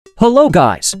Hello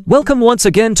guys, welcome once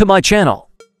again to my channel.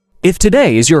 If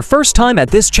today is your first time at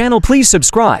this channel, please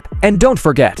subscribe and don't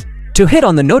forget to hit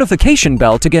on the notification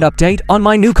bell to get update on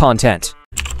my new content.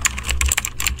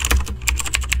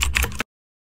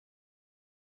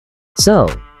 So,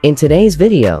 in today's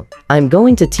video, I'm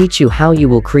going to teach you how you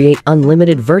will create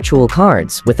unlimited virtual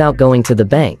cards without going to the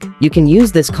bank. You can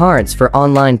use these cards for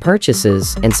online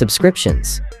purchases and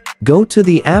subscriptions. Go to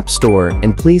the App Store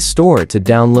and please store to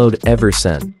download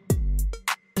Eversend.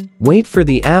 Wait for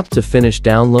the app to finish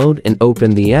download and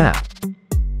open the app.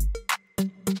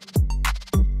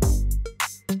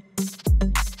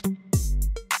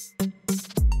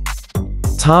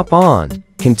 Tap on,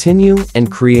 continue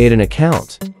and create an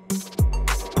account.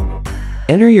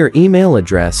 Enter your email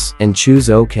address and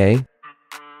choose OK.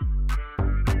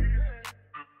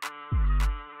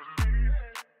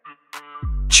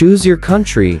 Choose your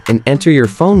country and enter your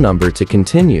phone number to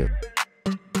continue.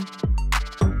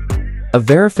 A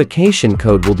verification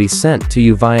code will be sent to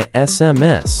you via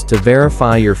SMS to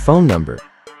verify your phone number.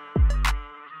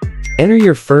 Enter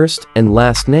your first and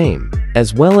last name,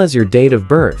 as well as your date of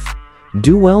birth.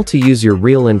 Do well to use your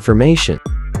real information.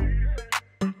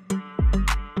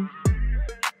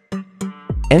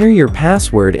 Enter your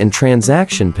password and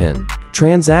transaction PIN.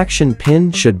 Transaction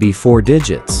PIN should be 4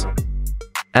 digits.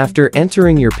 After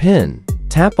entering your PIN,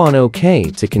 tap on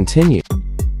OK to continue.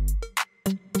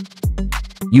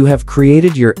 You have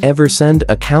created your Eversend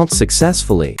account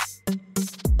successfully.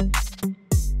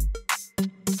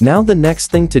 Now the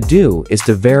next thing to do is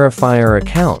to verify our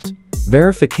account.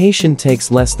 Verification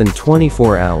takes less than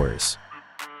 24 hours.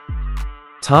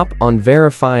 Tap on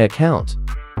Verify Account.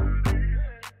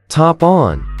 Tap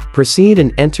on Proceed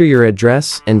and enter your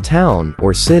address and town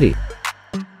or city.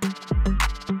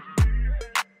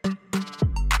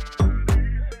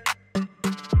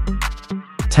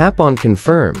 Tap on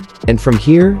Confirm, and from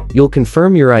here, you'll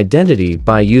confirm your identity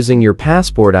by using your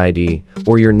passport ID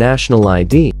or your national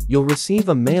ID. You'll receive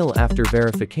a mail after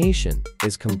verification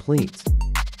is complete.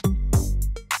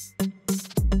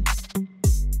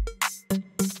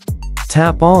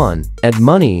 Tap on Add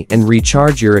Money and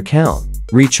recharge your account.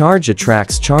 Recharge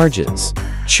attracts charges.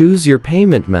 Choose your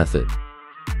payment method.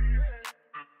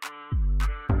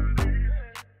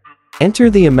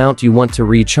 Enter the amount you want to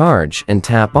recharge and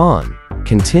tap on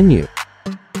Continue.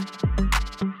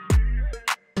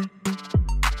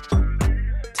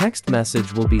 Text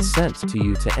message will be sent to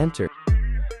you to enter.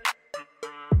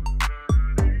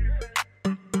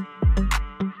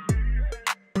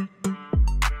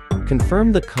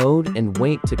 Confirm the code and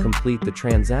wait to complete the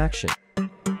transaction.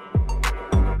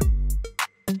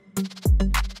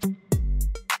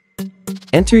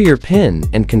 Enter your PIN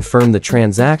and confirm the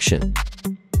transaction.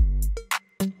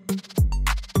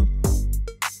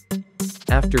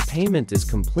 After payment is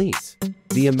complete,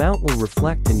 the amount will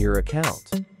reflect in your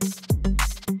account.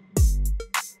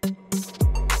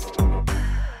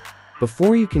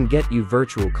 Before you can get your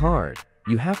virtual card,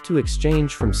 you have to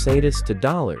exchange from status to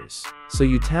dollars, so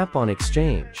you tap on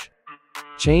Exchange.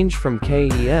 Change from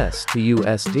KES to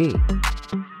USD.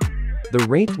 The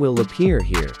rate will appear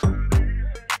here.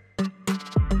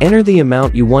 Enter the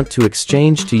amount you want to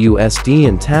exchange to USD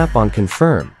and tap on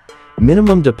Confirm.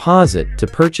 Minimum deposit to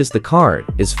purchase the card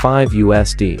is 5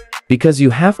 USD, because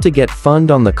you have to get fund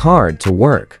on the card to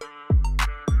work.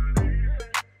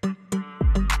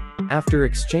 After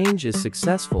exchange is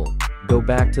successful, go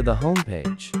back to the home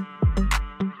page.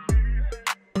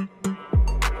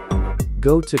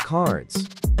 Go to Cards.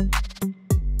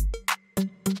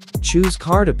 Choose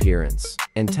Card Appearance,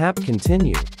 and tap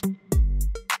Continue.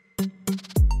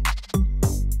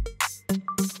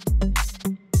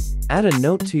 Add a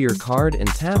note to your card and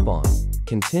tap on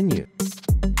Continue.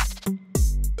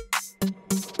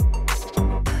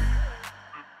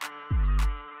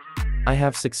 I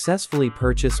have successfully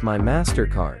purchased my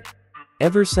MasterCard.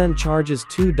 Eversend charges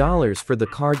 $2 for the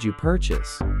card you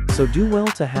purchase, so do well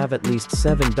to have at least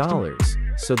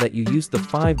 $7 so that you use the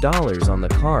 $5 on the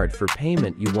card for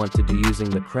payment you want to do using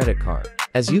the credit card.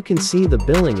 As you can see the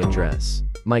billing address,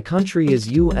 my country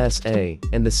is USA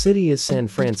and the city is San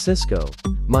Francisco.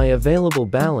 My available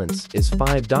balance is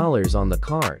 $5 on the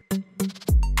card.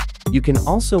 You can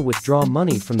also withdraw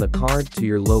money from the card to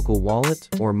your local wallet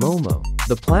or Momo.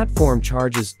 The platform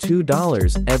charges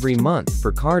 $2 every month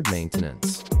for card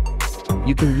maintenance.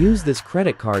 You can use this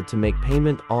credit card to make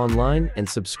payment online and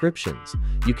subscriptions.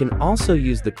 You can also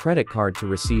use the credit card to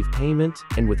receive payment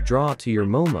and withdraw to your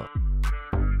Momo.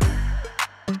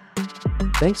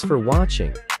 Thanks for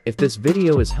watching. If this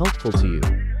video is helpful to you,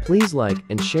 please like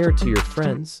and share to your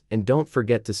friends and don't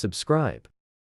forget to subscribe.